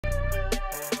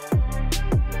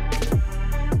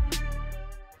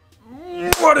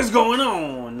What is going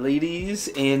on, ladies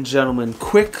and gentlemen?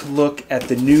 Quick look at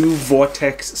the new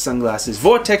Vortex sunglasses.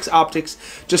 Vortex Optics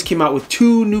just came out with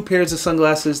 2 new pairs of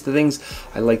sunglasses. The things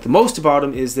I like the most about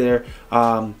them is they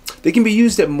can be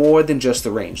used at more than just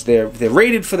the range. They're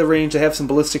rated for the range. They have some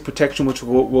ballistic protection, which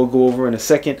we'll go over in a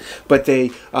second. But they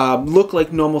look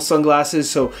like normal sunglasses,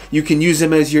 so you can use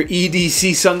them as your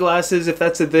EDC sunglasses if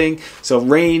that's a thing. So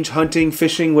range, hunting,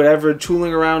 fishing, whatever,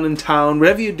 tooling around in town,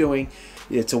 whatever you're doing.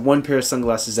 It's a one pair of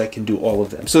sunglasses that can do all of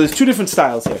them. So there's 2 different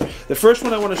styles here. The first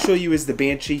one I want to show you is the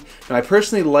Banshee. Now I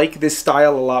personally like this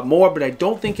style a lot more, but I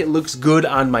don't think it looks good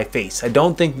on my face. I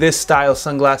don't think this style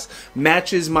sunglass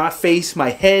matches my face,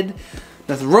 my head.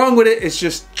 Nothing wrong with it, it's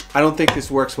just I don't think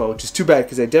this works well, which is too bad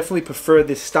because I definitely prefer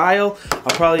this style.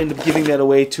 I'll probably end up giving that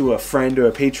away to a friend or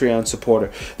a Patreon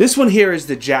supporter. This one here is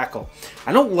the Jackal.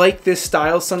 I don't like this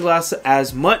style sunglass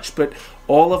as much, but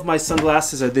all of my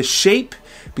sunglasses are this shape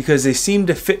because they seem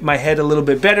to fit my head a little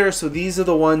bit better. So these are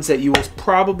the ones that you will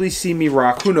probably see me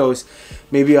rock. Who knows?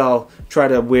 Maybe I'll try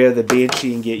to wear the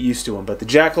Banshee and get used to them. But the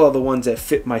Jackal are the ones that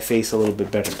fit my face a little bit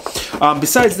better.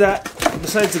 Besides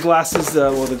the glasses,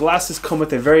 well, the glasses come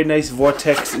with a very nice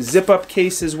Vortex zip-up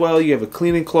case as well. You have a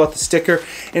cleaning cloth, a sticker,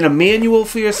 and a manual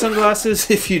for your sunglasses.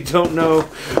 If you don't know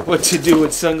what to do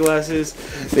with sunglasses,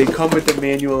 they come with the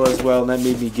manual as well, and that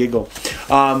made me giggle.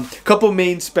 Couple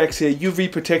main specs here: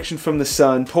 UV protection from the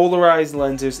sun, polarized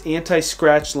lenses,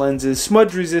 anti-scratch lenses,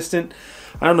 smudge resistant.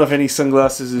 I don't know if any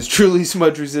sunglasses is truly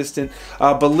smudge resistant.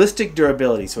 Ballistic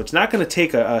durability, so it's not going to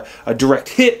take a direct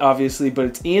hit, obviously, but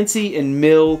it's ANSI and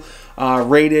mil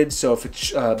rated, so if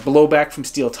it's blowback from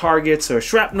steel targets or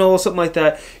shrapnel or something like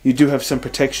that, you do have some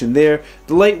protection there.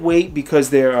 The lightweight, because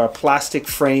they're a plastic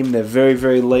frame, they're very,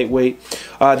 very lightweight.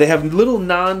 They have little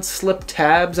non-slip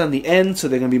tabs on the end, so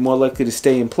they're going to be more likely to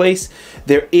stay in place.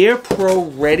 They're Air Pro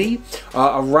ready.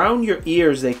 Around your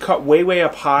ears, they cut way, way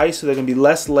up high, so they're going to be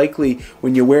less likely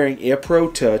when you're wearing Air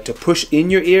Pro to push in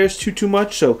your ears too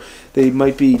much, so they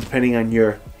might be, depending on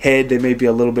your head, they may be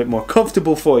a little bit more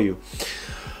comfortable for you.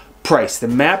 Price. The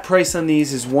MAP price on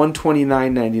these is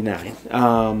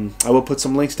 $129.99. I will put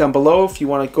some links down below. If you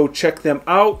want to go check them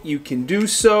out, you can do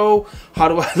so. How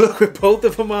do I look with both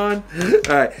of them on?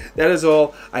 Alright, that is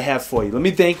all I have for you. Let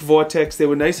me thank Vortex. They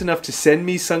were nice enough to send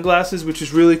me sunglasses, which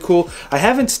is really cool. I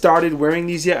haven't started wearing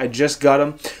these yet. I just got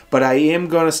them, but I am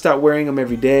going to start wearing them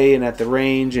every day and at the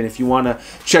range. And if you want to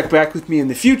check back with me in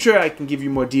the future, I can give you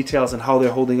more details on how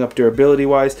they're holding up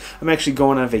durability-wise. I'm actually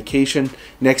going on vacation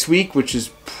next week, which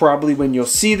is probably when you'll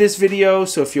see this video,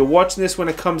 so if you're watching this when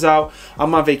it comes out,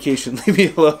 I'm on vacation, leave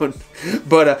me alone.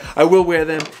 But I will wear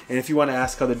them, and if you want to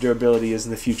ask how the durability is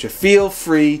in the future, feel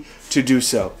free to do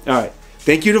so. Alright,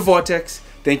 thank you to Vortex,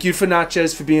 thank you for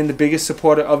Natchez for being the biggest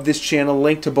supporter of this channel.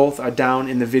 Link to both are down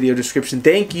in the video description.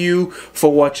 Thank you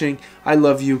for watching. I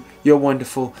love you, you're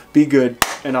wonderful, be good,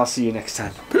 and I'll see you next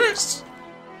time. Peace!